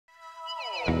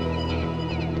Hello,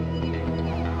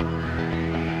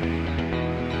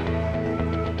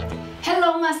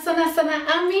 my Sana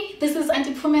Army. This is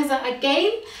Auntie Phumeza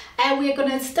again. We are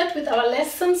going to start with our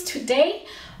lessons today.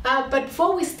 But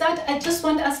before we start, I just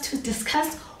want us to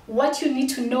discuss what you need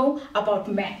to know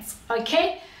about maths.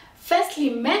 Okay? Firstly,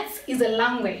 maths is a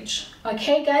language.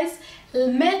 Okay, guys?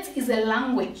 Maths is a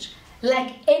language.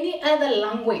 Like any other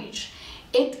language,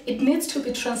 it needs to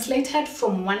be translated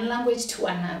from one language to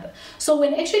another. So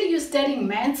when actually you're studying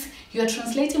maths, you're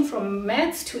translating from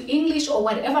maths to English or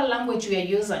whatever language you are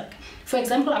using. For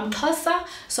example, I'm Xhosa,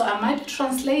 so I might be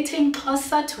translating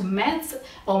Xhosa to maths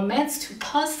or maths to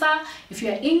Xhosa. If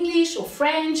you're English or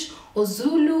French or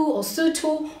Zulu or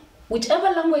Sotho, whichever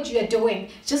language you are doing,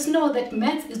 just know that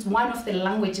maths is one of the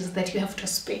languages that you have to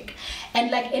speak. And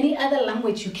like any other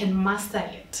language, you can master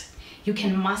it. You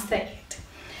can master it.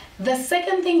 The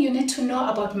second thing you need to know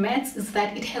about maths is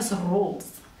that it has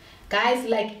rules. Guys,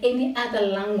 like any other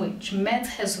language, maths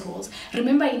has rules.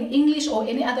 Remember, in English or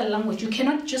any other language, you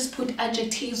cannot just put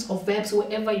adjectives or verbs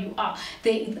wherever you are,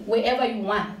 wherever you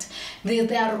want.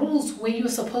 There are rules where you're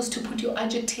supposed to put your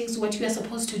adjectives, what you are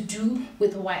supposed to do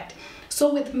with what.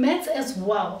 So with maths as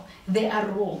well, there are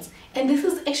rules. And this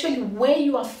is actually where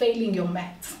you are failing your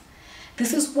maths.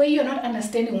 This is where you're not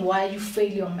understanding why you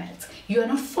fail your maths. You are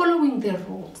not following the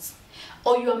rules,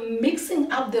 or you're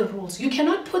mixing up the rules. You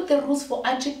cannot put the rules for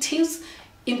adjectives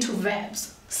into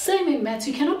verbs. Same in maths,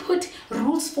 you cannot put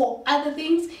rules for other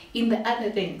things in the other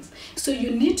things. So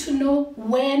you need to know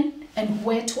when and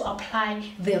where to apply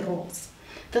the rules.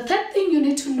 The third thing you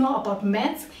need to know about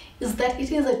maths is that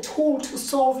it is a tool to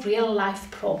solve real life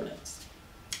problems.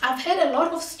 I've heard a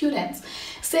lot of students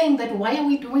saying that why are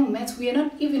we doing maths? We are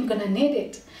not even gonna need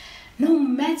it. No,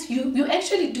 maths, you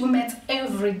actually do maths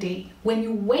every day. When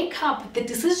you wake up, the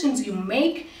decisions you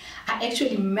make are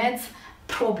actually maths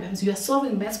problems. You are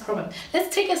solving maths problems.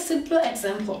 Let's take a simple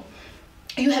example.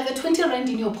 You have a 20 rand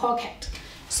in your pocket.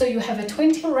 So you have a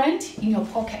 20 rand in your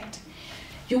pocket.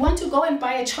 You want to go and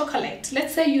buy a chocolate.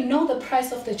 Let's say you know the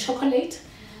price of the chocolate.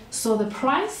 So the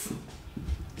price,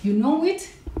 you know it.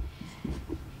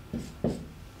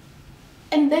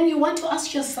 And then you want to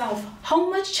ask yourself, how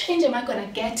much change am I going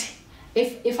to get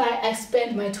if I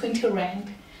spend my 20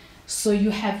 rand? So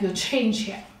you have your change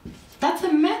here. That's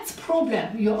a maths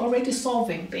problem you're already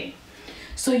solving there.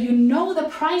 So you know the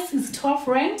price is 12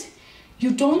 rand.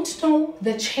 You don't know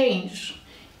the change.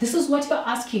 This is what you're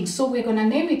asking. So we're going to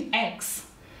name it X.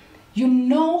 You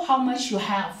know how much you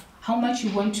have, how much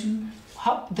you want to,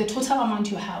 the total amount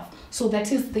you have. So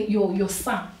that is your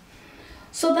sum.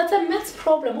 So that's a maths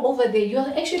problem over there. You're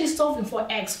actually solving for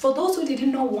X. For those who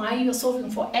didn't know why you're solving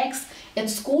for X at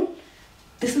school,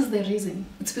 this is the reason.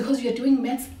 It's because you're doing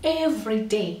maths every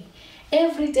day.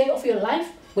 Every day of your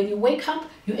life, when you wake up,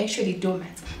 you actually do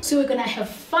maths. So we're gonna have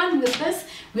fun with this.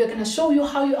 We're gonna show you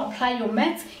how you apply your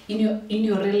maths in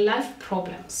your real life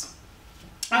problems.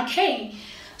 Okay,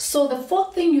 so the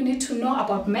fourth thing you need to know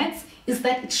about maths is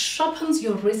that it sharpens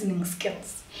your reasoning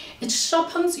skills. It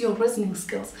sharpens your reasoning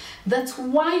skills. That's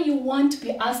why you want to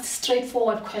be asked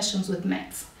straightforward questions with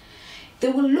maths. They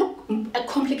will look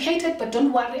complicated, but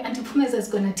don't worry, Auntie Phumeza is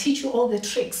going to teach you all the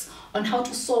tricks on how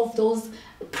to solve those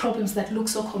problems that look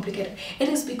so complicated. It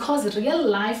is because real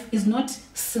life is not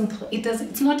simple.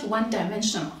 It's not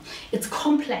one-dimensional. It's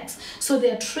complex. So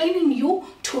they're training you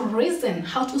to reason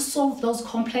how to solve those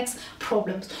complex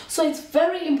problems. So it's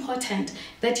very important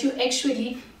that you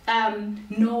actually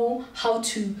know how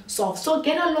to solve. So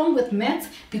get along with maths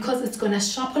because it's going to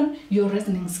sharpen your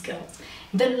reasoning skills.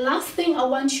 The last thing I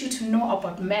want you to know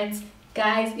about maths,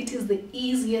 guys, it is the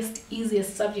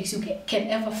easiest subject you can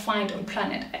ever find on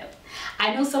planet Earth.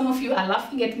 I know some of you are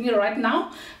laughing at me right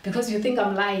now because you think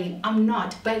I'm lying. I'm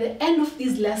not. By the end of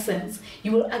these lessons,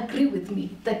 you will agree with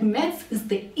me that maths is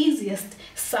the easiest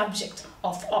subject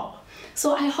of all.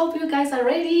 So I hope you guys are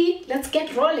ready. Let's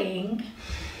get rolling.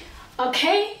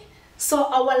 Okay, so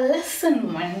our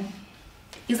lesson 1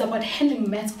 is about handling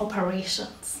maths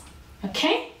operations.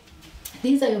 Okay,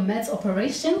 these are your maths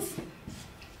operations.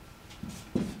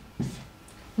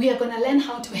 We are going to learn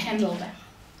how to handle them.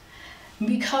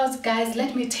 Because guys,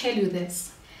 let me tell you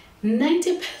this,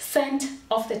 90%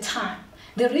 of the time,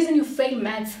 the reason you fail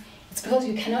maths is because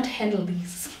you cannot handle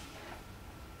these.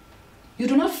 You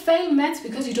do not fail maths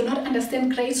because you do not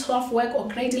understand grade 12 work or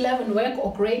grade 11 work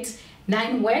or grade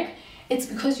 9 work. It's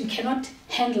because you cannot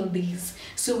handle these.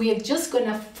 So we are just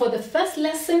gonna, for the first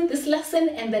lesson, this lesson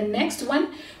and the next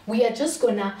one, we are just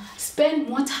gonna spend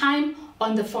more time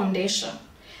on the foundation.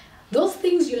 Those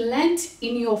things you learned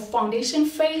in your foundation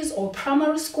phase or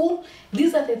primary school,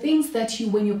 these are the things that you,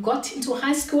 when you got into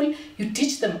high school, you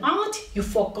teach them out, you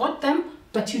forgot them,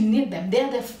 but you need them.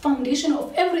 They're the foundation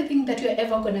of everything that you're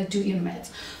ever going to do in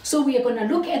maths. So we are going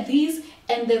to look at these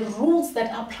and the rules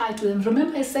that apply to them.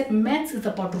 Remember, I said maths is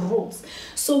about rules.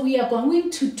 So we are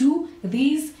going to do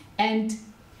these and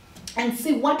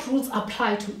see what rules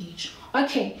apply to each.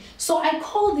 Okay, so I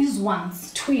call these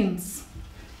ones twins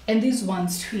and these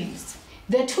ones twins.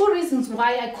 There are two reasons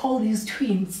why I call these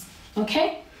twins,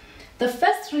 okay? The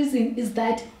first reason is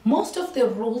that most of the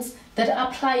rules that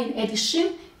apply in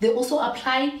addition, they also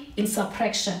apply in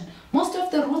subtraction. Most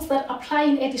of the rules that apply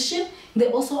in addition, they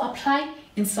also apply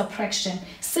in subtraction.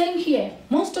 Same here.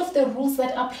 Most of the rules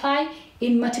that apply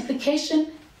in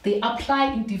multiplication, they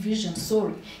apply in division.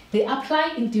 They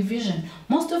apply in division.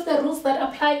 Most of the rules that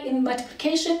apply in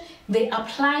multiplication, they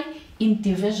apply in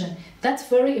division. That's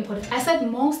very important. I said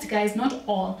most, guys, not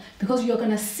all, because you're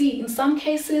going to see in some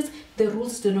cases the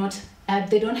rules do not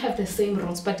they don't have the same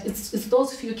rules, but it's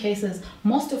those few cases.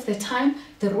 Most of the time,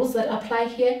 the rules that apply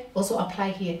here also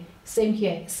apply here. Same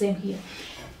here, same here.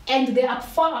 And they are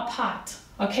far apart,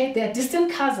 okay? They are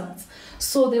distant cousins.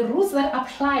 So the rules that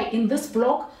apply in this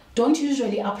block don't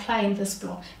usually apply in this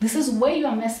block. This is where you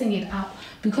are messing it up,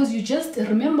 because you just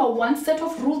remember one set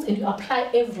of rules and you apply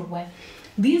everywhere.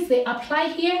 These, they apply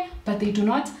here, but they do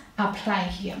not apply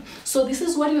here. So this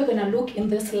is what you're going to look in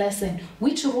this lesson.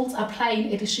 Which rules apply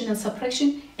in addition and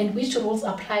subtraction, and which rules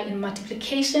apply in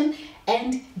multiplication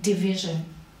and division.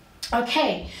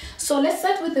 Okay, so let's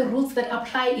start with the rules that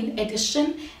apply in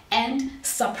addition and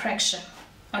subtraction.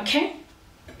 Okay,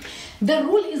 the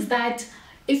rule is that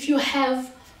if you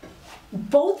have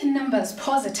both numbers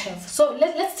positive, so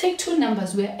let's take two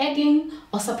numbers, we're adding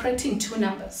or subtracting two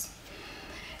numbers.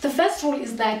 The first rule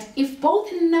is that if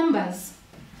both numbers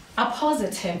are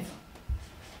positive,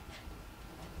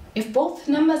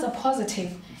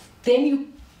 then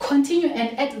you continue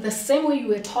and add the same way you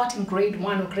were taught in grade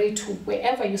 1 or grade 2,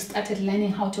 wherever you started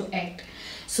learning how to add.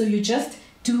 So you just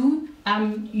do,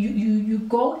 you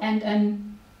go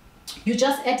and you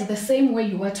just add the same way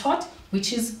you were taught,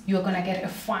 which is you're going to get a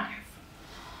 5.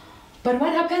 But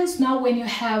what happens now when you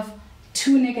have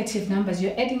two negative numbers?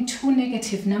 You're adding two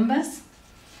negative numbers.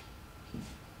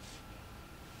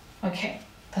 Okay,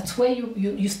 that's where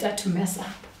you start to mess up.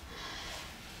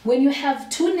 When you have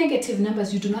two negative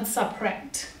numbers, you do not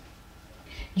subtract.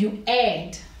 You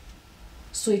add.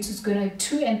 So it is going to be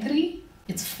 2 and 3,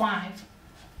 it's 5.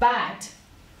 But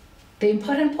the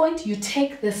important point, you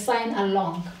take the sign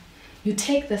along. You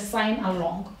take the sign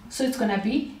along. So it's going to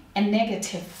be a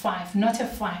negative 5, not a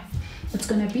 5. It's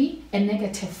going to be a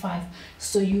negative 5.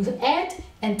 So you add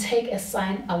and take a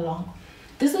sign along.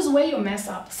 This is where you mess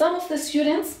up. Some of the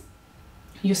students,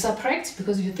 you subtract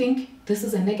because you think this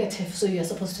is a negative, so you're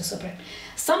supposed to subtract.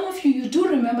 Some of you do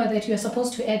remember that you're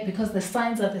supposed to add because the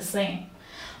signs are the same.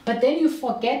 But then you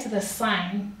forget the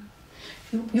sign.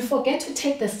 You forget to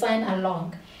take the sign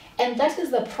along. And that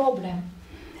is the problem.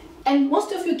 And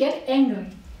most of you get angry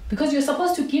because you're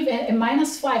supposed to give a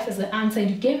 -5 as the answer, and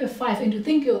you gave a 5, and you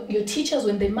think your teachers,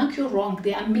 when they mark you wrong,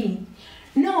 they are mean.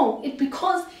 No, it's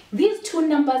because these two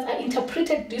numbers are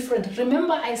interpreted different.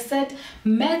 Remember, I said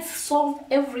maths solve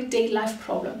everyday life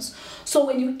problems. So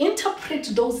when you interpret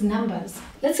those numbers,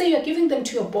 let's say you're giving them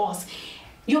to your boss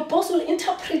will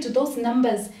interpret those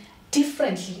numbers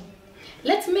differently.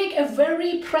 Let's make a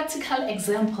very practical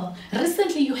example.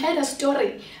 Recently, you heard a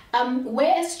story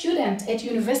where a student at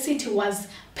university was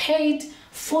paid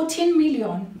 14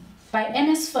 million by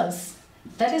NSFAS.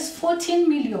 That is 14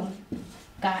 million,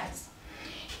 guys.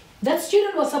 That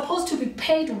student was supposed to be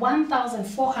paid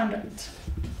 1,400.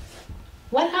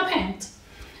 What happened?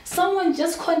 Someone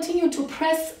just continued to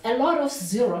press a lot of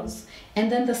zeros,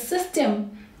 and then the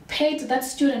system paid that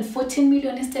student 14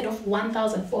 million instead of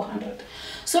 1,400.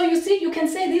 So you see, you can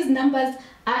say these numbers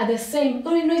are the same.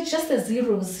 Oh, it's just the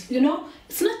zeros,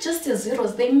 It's not just the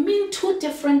zeros. They mean two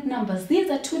different numbers. These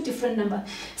are two different numbers.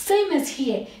 Same as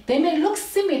here. They may look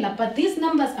similar, but these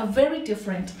numbers are very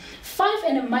different. 5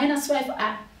 and a -5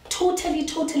 are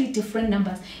totally different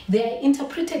numbers. They are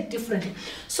interpreted differently.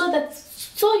 So that's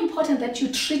so important that you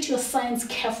treat your signs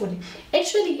carefully.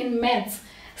 Actually, in maths,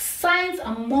 signs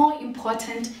are more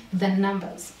important than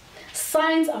numbers.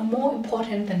 Signs are more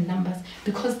important than numbers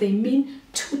because they mean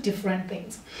two different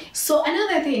things. So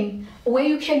another thing where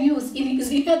you can use is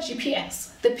in your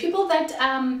GPS. The people that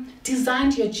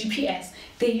designed your GPS,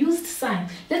 they used sign.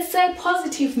 Let's say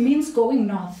positive means going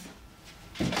north.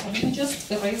 Let me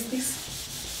just erase this.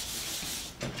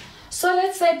 So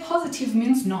let's say positive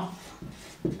means north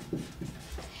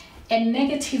and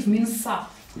negative means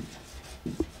south.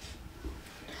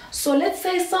 So let's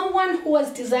say someone who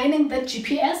was designing that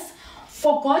GPS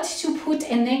forgot to put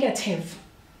a negative.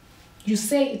 You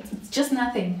say it's just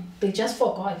nothing, they just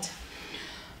forgot.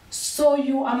 So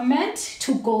you are meant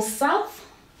to go south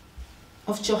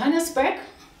of Johannesburg,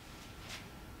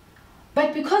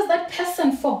 but because that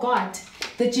person forgot,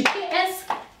 the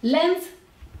GPS lands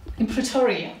in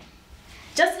Pretoria.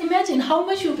 Just imagine how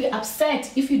much you'll be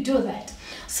upset if you do that.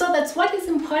 So that's what is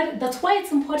important. That's why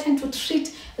it's important to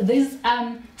treat these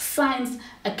signs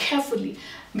carefully,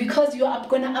 because you are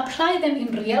going to apply them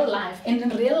in real life, and in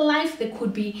real life there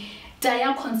could be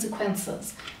dire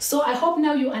consequences. So I hope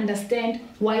now you understand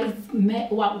why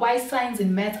signs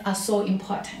in math are so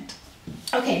important.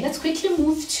 Okay, let's quickly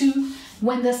move to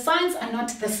when the signs are not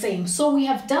the same. So we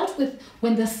have dealt with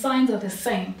when the signs are the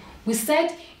same. We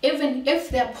said even if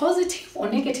they're positive or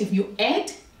negative, you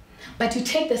add, but you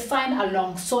take the sign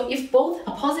along. So if both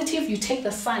are positive, you take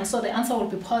the sign, so the answer will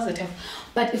be positive.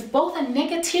 But if both are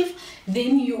negative,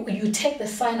 then you take the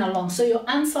sign along. So your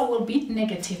answer will be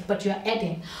negative, but you're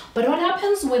adding. But what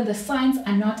happens when the signs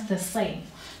are not the same?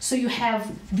 So you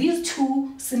have these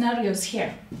two scenarios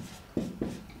here.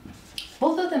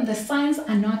 Both of them, the signs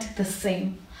are not the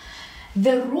same.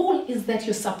 The rule is that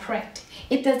you subtract.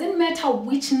 It doesn't matter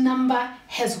which number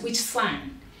has which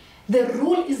sign. The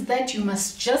rule is that you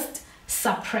must just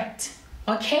subtract.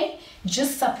 Okay?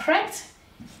 Just subtract.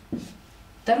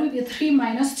 That will be 3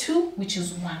 minus 2, which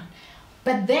is 1.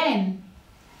 But then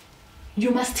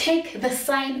you must take the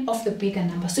sign of the bigger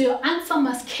number. So your answer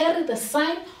must carry the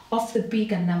sign of the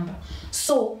bigger number.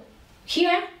 So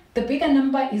here, the bigger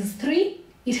number is 3.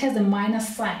 It has a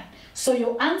minus sign. So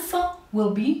your answer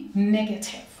will be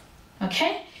negative.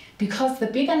 Okay? Because the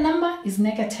bigger number is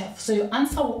negative. So your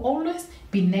answer will always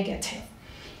be negative.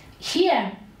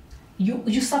 Here,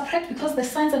 you subtract because the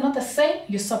signs are not the same.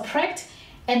 You subtract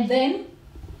and then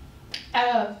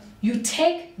you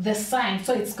take the sign.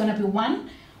 So it's going to be 1.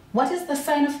 What is the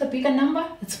sign of the bigger number?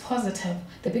 It's positive.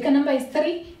 The bigger number is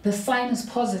 3. The sign is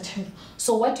positive.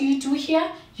 So what do you do here?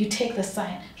 You take the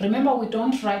sign. Remember, we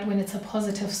don't write when it's a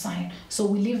positive sign. So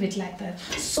we leave it like that.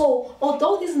 So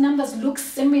although these numbers look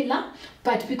similar,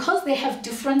 but because they have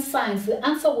different signs, the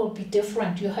answer will be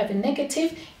different. You have a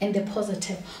negative and a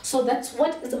positive. So that's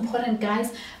what is important,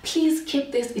 guys. Please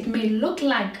keep this. It may look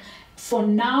like for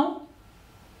now,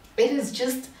 it is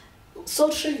just so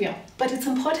trivial, but it's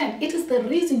important. It is the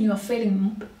reason you are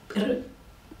failing.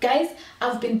 Guys,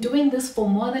 I've been doing this for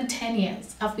more than 10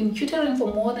 years. I've been tutoring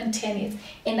for more than 10 years,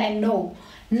 and I know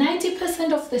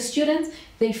 90% of the students,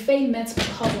 they fail maths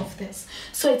because of this.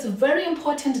 So it's very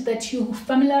important that you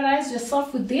familiarize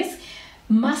yourself with this,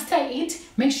 master it,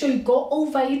 make sure you go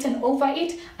over it and over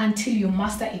it until you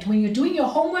master it. When you're doing your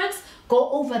homeworks, go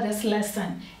over this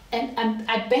lesson, and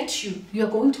I bet you're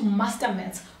going to master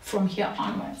maths from here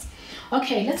onwards.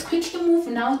 Okay, let's quickly move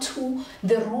now to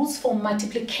the rules for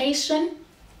multiplication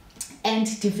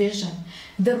and division.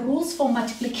 The rules for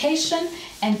multiplication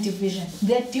and division,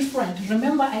 they're different.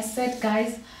 Remember I said,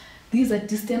 guys, these are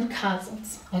distant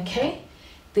cousins, okay?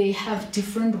 They have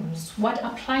different rules. What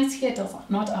applies here does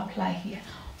not apply here.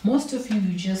 Most of you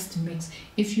just mix.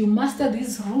 If you master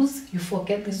these rules, you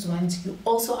forget these ones. You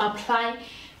also apply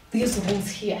these rules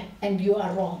here, and you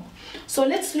are wrong. So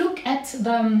let's look at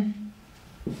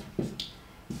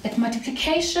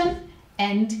multiplication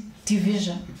and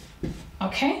division.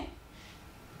 Okay?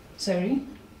 Sorry.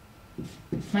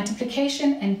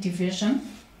 Multiplication and division.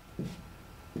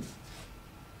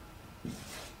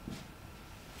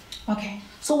 Okay,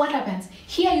 so what happens?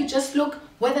 Here you just look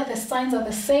whether the signs are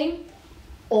the same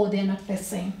or they're not the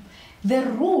same. The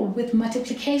rule with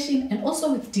multiplication and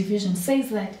also with division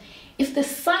says that if the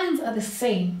signs are the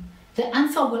same, the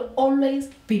answer will always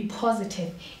be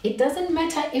positive. It doesn't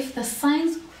matter if the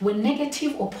signs were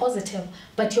negative or positive,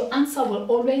 but your answer will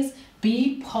always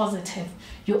be positive.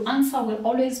 Your answer will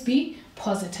always be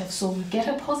positive. So we get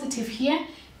a positive here.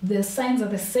 The signs are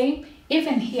the same.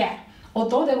 Even here,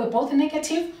 although they were both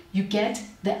negative, you get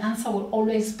the answer will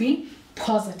always be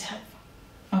positive.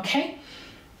 Okay?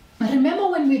 Remember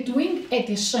when we're doing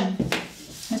addition,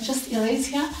 let's just erase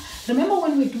here. Remember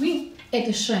when we're doing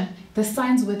addition, the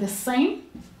signs were the same.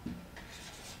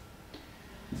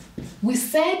 We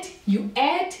said you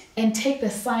add and take the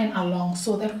sign along,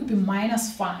 so that would be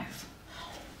 -5.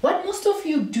 What most of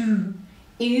you do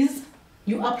is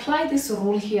you apply this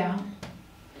rule here.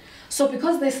 So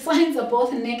because the signs are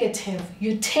both negative,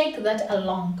 you take that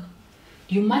along.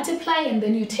 You multiply and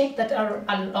then you take that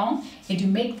along and you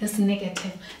make this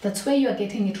negative. That's where you are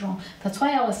getting it wrong. That's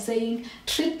why I was saying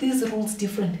treat these rules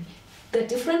differently. The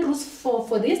different rules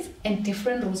for this and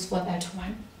different rules for that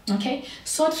one. Okay,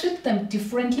 so treat them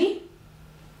differently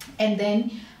and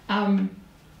then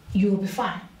you will be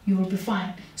fine. You will be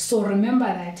fine. So remember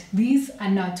that these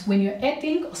are not, when you're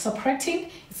adding or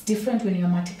subtracting, it's different when you're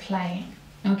multiplying.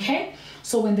 Okay,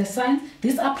 so when the signs,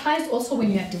 this applies also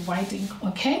when you're dividing.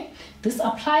 Okay, this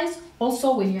applies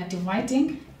also when you're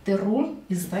dividing. The rule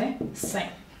is the same.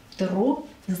 The rule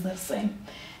is the same.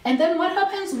 And then what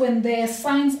happens when the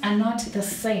signs are not the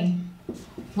same?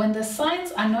 When the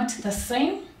signs are not the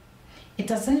same, it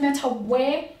doesn't matter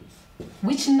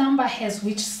which number has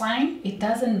which sign, it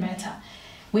doesn't matter.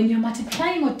 When you're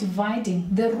multiplying or dividing,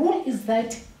 the rule is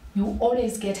that you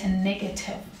always get a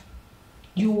negative.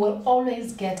 You will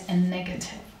always get a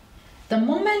negative. The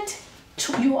moment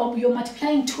you're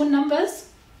multiplying two numbers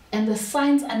and the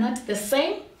signs are not the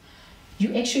same,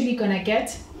 you're actually gonna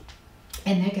get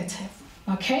a negative.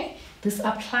 Okay? This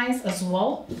applies as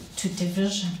well to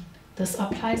division. This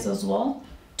applies as well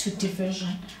to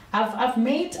division. I've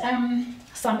made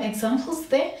some examples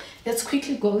there. Let's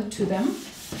quickly go to them.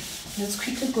 Let's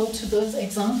quickly go to those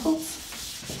examples.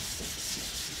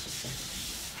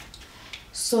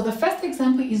 So the first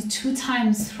example is 2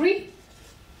 times 3.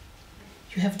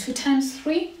 You have 2 times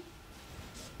 3.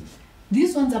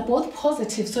 These ones are both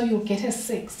positive, so you'll get a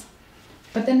 6.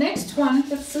 But the next one,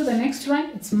 let's see the next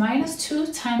one, it's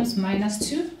 -2 times minus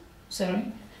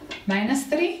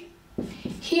 3.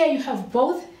 Here you have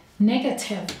both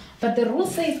negative, but the rule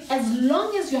says as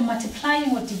long as you're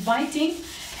multiplying or dividing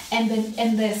and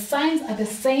the signs are the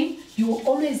same, you will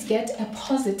always get a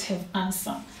positive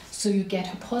answer. So you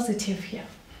get a positive here.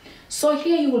 So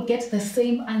here you will get the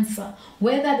same answer,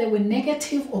 whether they were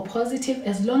negative or positive,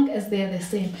 as long as they are the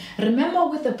same. Remember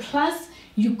with the plus,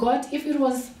 you got, if it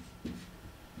was,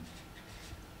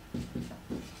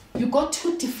 you got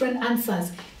 2 different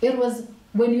answers. It was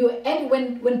when you add,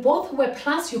 when both were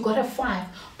plus, you got a 5.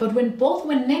 But when both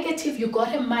were negative, you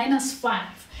got a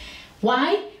 -5.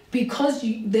 Why? Because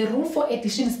the rule for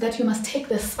addition is that you must take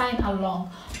the sign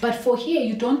along. But for here,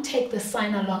 you don't take the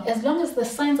sign along. As long as the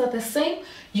signs are the same,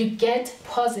 you get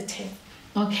positive.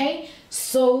 Okay?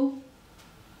 So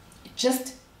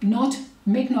just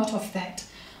make note of that.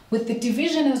 With the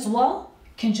division as well,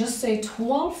 you can just say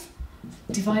 12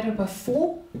 divided by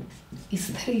 4 is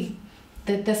 3.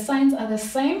 The signs are the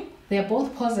same. They are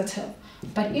both positive.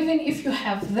 But even if you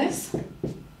have this,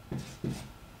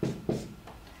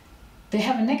 they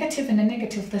have a negative and a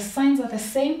negative. The signs are the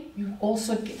same. You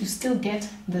still get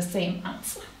the same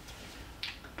answer.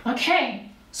 Okay,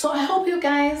 so I hope you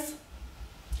guys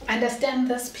understand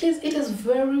this. Please, it is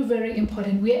very, very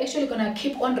important. We are actually going to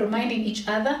keep on reminding each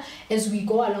other as we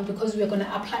go along, because we are going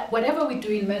to apply whatever we do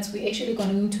in maths. We're actually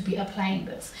going to be applying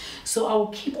this. So I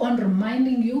will keep on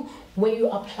reminding you where you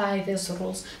apply these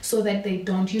rules, so that you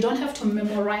don't have to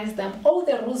memorize them. All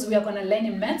the rules we are going to learn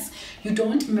in maths, you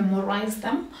don't memorize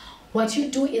them. What you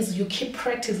do is you keep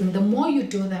practicing. The more you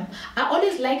do them, I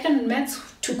always liken maths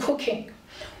to cooking.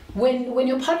 When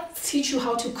your parents teach you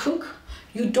how to cook,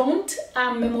 you don't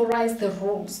memorize the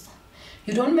rules.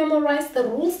 You don't memorize the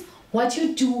rules. What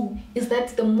you do is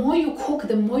that the more you cook,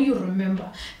 the more you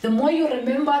remember. The more you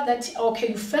remember that, okay,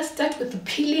 you first start with the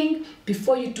peeling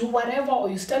before you do whatever, or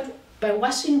you start by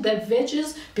washing the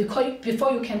veggies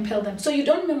before you can peel them. So you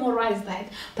don't memorize that.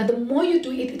 But the more you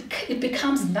do it, it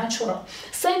becomes natural.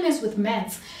 Same as with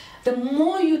maths. The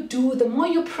more you do, the more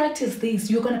you practice these,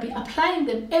 you're going to be applying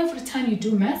them every time you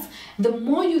do maths. The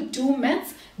more you do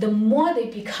maths, the more they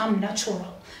become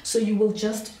natural. So you will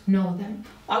just know them.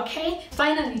 Okay?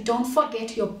 Finally, don't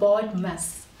forget your board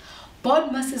maths.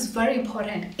 Board maths is very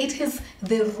important. It is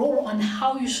the rule on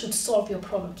how you should solve your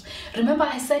problems. Remember,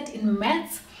 I said in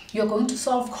maths, you're going to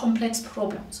solve complex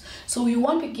problems. So you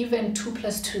won't be given 2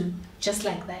 + 2, just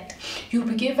like that. You'll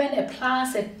be given a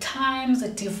plus, a times, a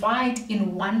divide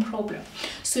in one problem.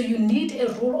 So you need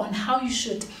a rule on how you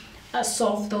should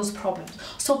solve those problems.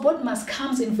 So BODMAS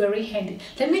comes in very handy.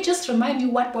 Let me just remind you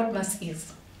what BODMAS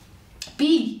is.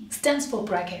 B stands for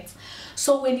brackets.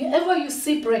 So whenever you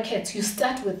see brackets, you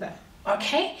start with them.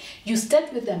 Okay? You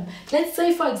start with them. Let's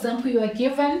say, for example, you are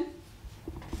given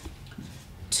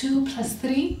 2 +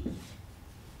 3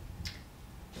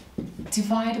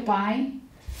 divided by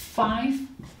 5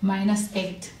 -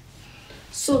 8.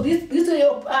 So these are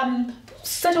your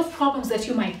set of problems that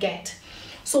you might get.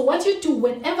 So what you do,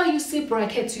 whenever you see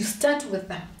brackets, you start with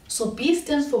them. So B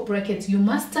stands for brackets. You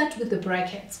must start with the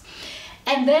brackets.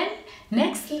 And then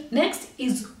next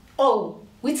is O,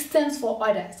 which stands for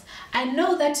orders. I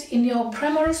know that in your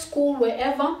primary school,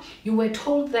 wherever, you were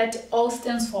told that O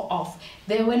stands for off.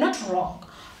 They were not wrong,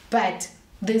 but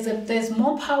there's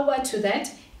more power to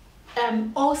that.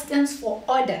 O stands for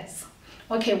orders.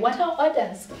 Okay, what are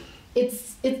orders?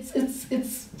 it's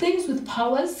things with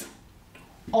powers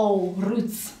or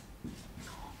roots.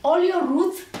 All your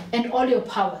roots and all your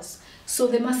powers. So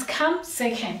they must come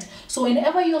second. So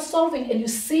whenever you're solving and you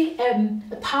see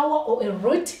a power or a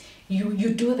root,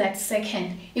 you do that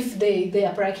second. If they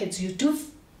are brackets, you do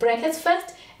brackets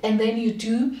first, and then you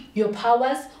do your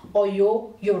powers or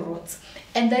your roots.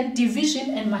 And then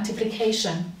division and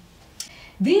multiplication.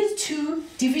 These two,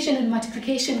 division and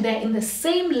multiplication, they're in the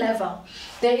same level.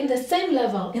 They're in the same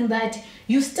level in that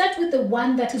you start with the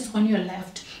one that is on your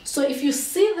left. So if you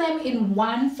see them in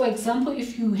one, for example,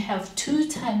 if you have 2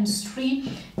 times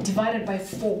 3 divided by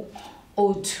 4,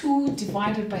 or 2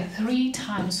 divided by 3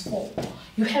 times 4,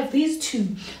 you have these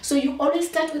two. So you always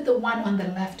start with the one on the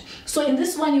left. So in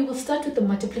this one, you will start with the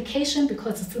multiplication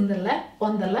because it's on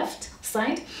the left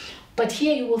side. But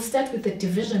here you will start with the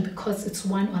division because it's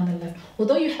 1 on the left.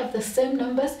 Although you have the same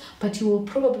numbers, but you will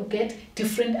probably get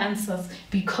different answers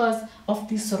because of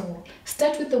this rule.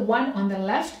 Start with the 1 on the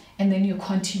left and then you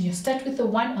continue. Start with the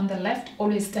 1 on the left,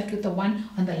 always start with the 1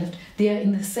 on the left. They are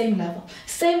in the same level.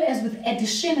 Same as with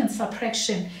addition and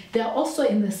subtraction. They are also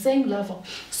in the same level.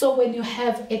 So when you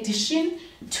have addition,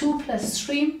 2 plus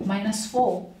 3 minus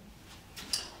 4,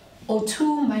 or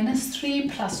 2 minus 3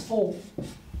 plus 4.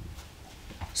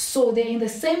 So they're in the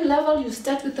same level. You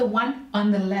start with the 1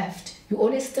 on the left. You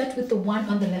always start with the 1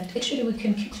 on the left. Actually, we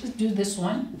can quickly do this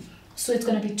one. So it's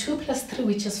going to be 2 plus 3,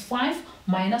 which is 5,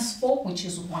 minus 4, which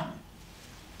is 1.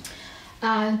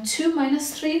 2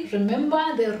 minus 3,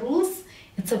 remember the rules.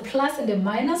 It's a plus and a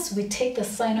minus. We take the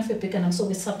sign of a bigger number. So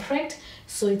we subtract,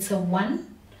 so it's a 1.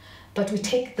 But we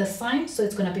take the sign, so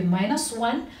it's going to be minus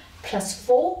 1 plus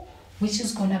 4, which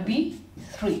is going to be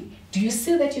 3. Do you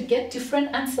see that you get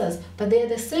different answers, but they are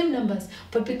the same numbers?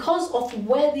 But because of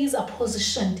where these are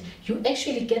positioned, you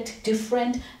actually get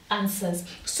different answers.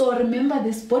 So remember,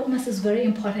 this BODMAS is very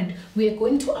important. We are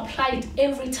going to apply it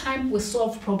every time we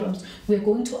solve problems. We are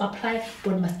going to apply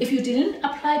BODMAS. If you didn't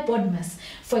apply BODMAS,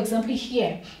 for example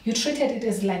here, you treated it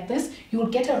as like this, you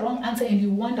will get a wrong answer and you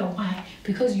wonder why.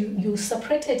 Because you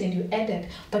separated and you added,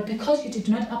 but because you did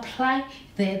not apply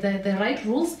the right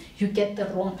rules, you get the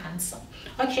wrong answer.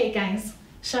 Okay guys,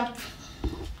 sharp.